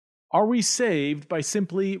Are we saved by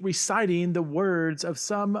simply reciting the words of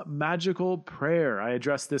some magical prayer? I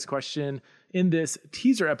addressed this question in this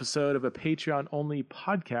teaser episode of a Patreon-only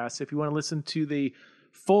podcast. If you want to listen to the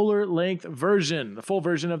fuller length version, the full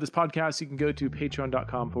version of this podcast, you can go to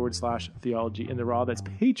patreon.com/theology in the raw. That's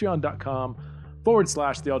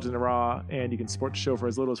patreon.com/theology in the raw. And you can support the show for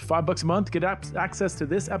as little as $5 a month. Get access to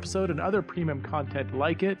this episode and other premium content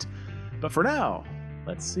like it. But for now,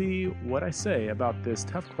 let's see what I say about this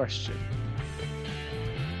tough question.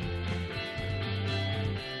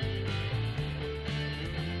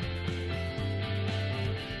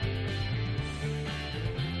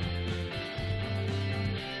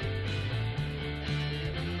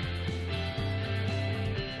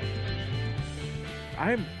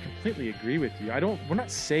 I completely agree with you. We're not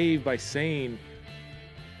saved by saying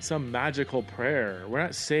some magical prayer. We're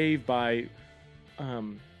not saved by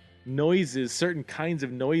noises, certain kinds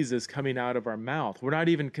of noises coming out of our mouth. We're not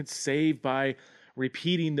even saved by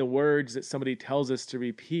repeating the words that somebody tells us to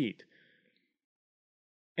repeat.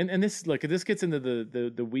 And this gets into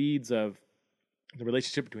the weeds of the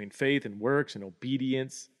relationship between faith and works and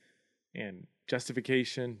obedience and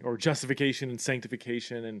justification and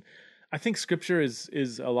sanctification. And I think Scripture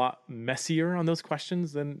is a lot messier on those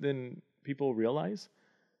questions than people realize.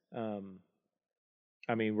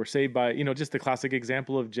 We're saved by, just the classic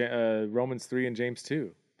example of Romans 3 and James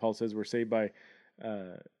 2. Paul says we're saved by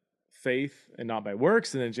faith and not by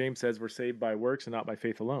works. And then James says we're saved by works and not by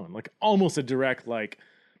faith alone. Like almost a direct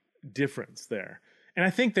difference there. And I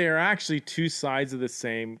think they are actually two sides of the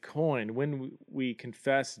same coin. When we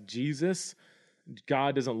confess Jesus,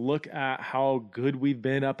 God doesn't look at how good we've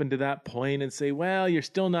been up until that point and say, well, you're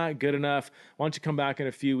still not good enough. Why don't you come back in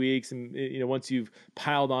a few weeks? And, once you've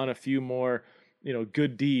piled on a few more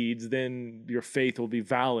good deeds, then your faith will be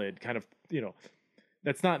valid.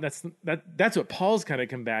 That's what Paul's kind of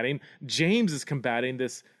combating. James is combating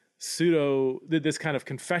this kind of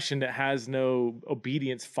confession that has no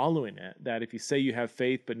obedience following it. That if you say you have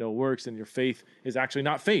faith but no works, then your faith is actually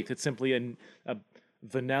not faith. It's simply a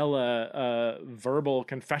vanilla verbal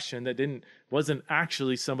confession that wasn't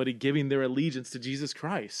actually somebody giving their allegiance to Jesus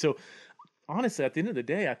Christ. So honestly, at the end of the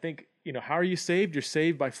day, I think, how are you saved? You're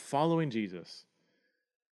saved by following Jesus.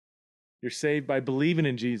 You're saved by believing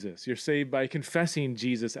in Jesus. You're saved by confessing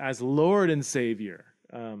Jesus as Lord and Savior.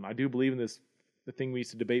 I do believe in the thing we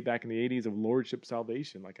used to debate back in the 80s of lordship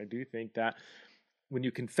salvation. I do think that when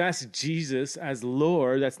you confess Jesus as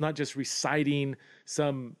Lord, that's not just reciting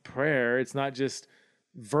some prayer. It's not just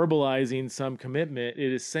verbalizing some commitment.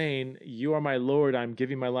 It is saying, you are my Lord. I'm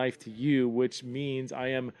giving my life to you, which means I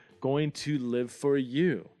am going to live for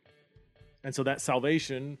you. And so that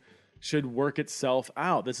salvation should work itself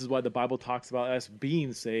out. This is why the Bible talks about us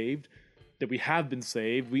being saved, that we have been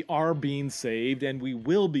saved, we are being saved, and we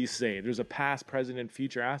will be saved. There's a past, present, and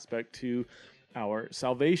future aspect to our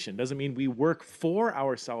salvation. Doesn't mean we work for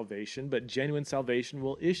our salvation, but genuine salvation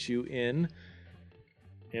will issue in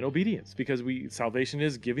obedience, because salvation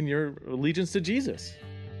is giving your allegiance to Jesus.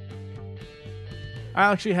 I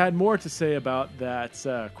actually had more to say about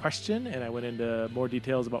that question, and I went into more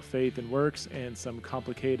details about faith and works and some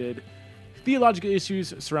complicated theological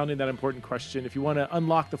issues surrounding that important question. If you want to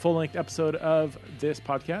unlock the full-length episode of this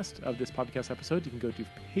podcast episode, you can go to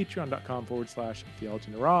patreon.com/theology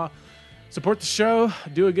in the raw. Support the show,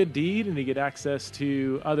 do a good deed, and you get access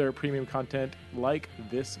to other premium content like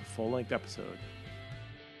this full-length episode.